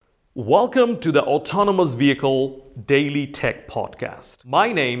Welcome to the Autonomous Vehicle Daily Tech Podcast.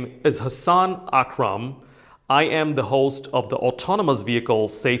 My name is Hassan Akram. I am the host of the Autonomous Vehicle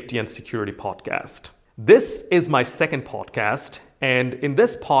Safety and Security Podcast. This is my second podcast, and in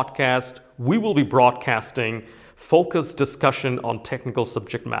this podcast, we will be broadcasting focused discussion on technical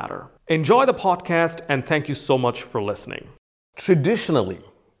subject matter. Enjoy the podcast, and thank you so much for listening. Traditionally,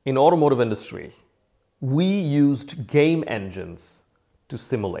 in automotive industry, we used game engines to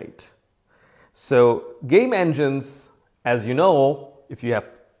simulate. So game engines, as you know, if you have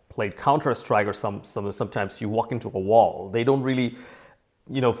played Counter-Strike or sometimes you walk into a wall, they don't really,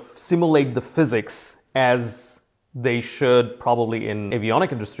 simulate the physics as they should probably in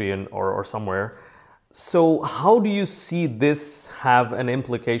avionic industry or somewhere. So how do you see this have an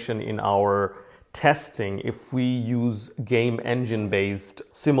implication in our testing if we use game engine based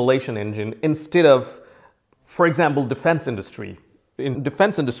simulation engine instead of, for example, defense industry? In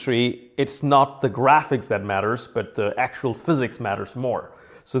defense industry, it's not the graphics that matters, but the actual physics matters more.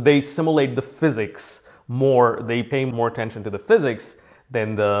 So they simulate the physics more, they pay more attention to the physics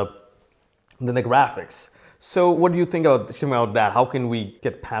than the graphics. So what do you think about that? How can we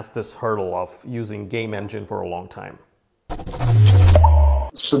get past this hurdle of using game engine for a long time?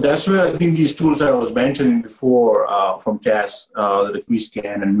 So that's where I think these tools that I was mentioning before from CAS, the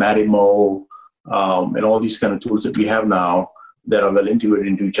QScan and Matimo, and all these kind of tools that we have now, that are well integrated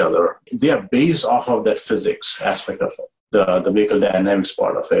into each other. They are based off of that physics aspect of it, the vehicle dynamics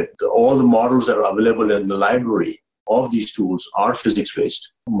part of it. All the models that are available in the library of these tools are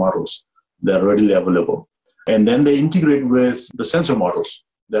physics-based models that are readily available. And then they integrate with the sensor models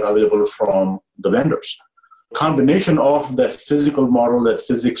that are available from the vendors. Combination of that physical model, that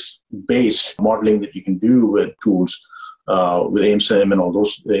physics-based modeling that you can do with tools, with AIM-Sim and all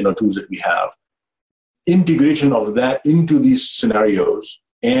those tools that we have, integration of that into these scenarios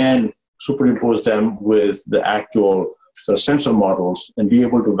and superimpose them with the actual sensor models and be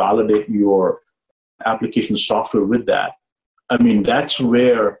able to validate your application software with that. I mean, that's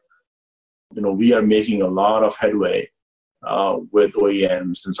where we are making a lot of headway with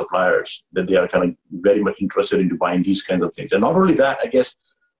OEMs and suppliers, that they are kind of very much interested into buying these kinds of things. And not only that, I guess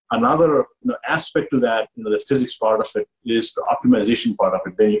another aspect to that, the physics part of it is the optimization part of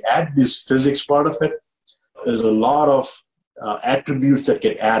it. When you add this physics part of it, there's a lot of attributes that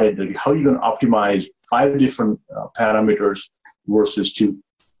get added. Like how are you going to optimize 5 different parameters versus 2,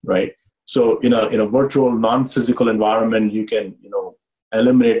 right? So in a virtual non-physical environment, you can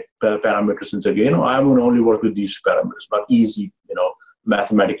eliminate parameters and say, I'm going to only work with these parameters. Not easy,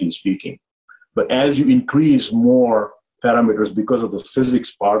 mathematically speaking. But as you increase more parameters because of the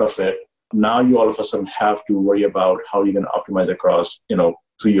physics part of it, now you all of a sudden have to worry about how you're going to optimize across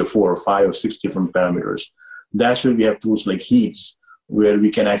 3 or 4 or 5 or 6 different parameters. That's where we have tools like Heats, where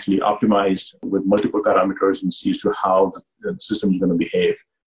we can actually optimize with multiple parameters and see as to how the system is going to behave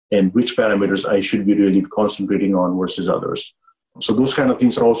and which parameters I should be really concentrating on versus others. So those kind of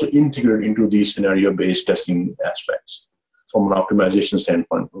things are also integrated into these scenario-based testing aspects from an optimization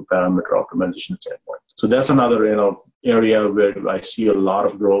standpoint, from parameter optimization standpoint. So that's another area where I see a lot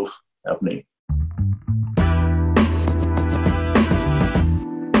of growth happening.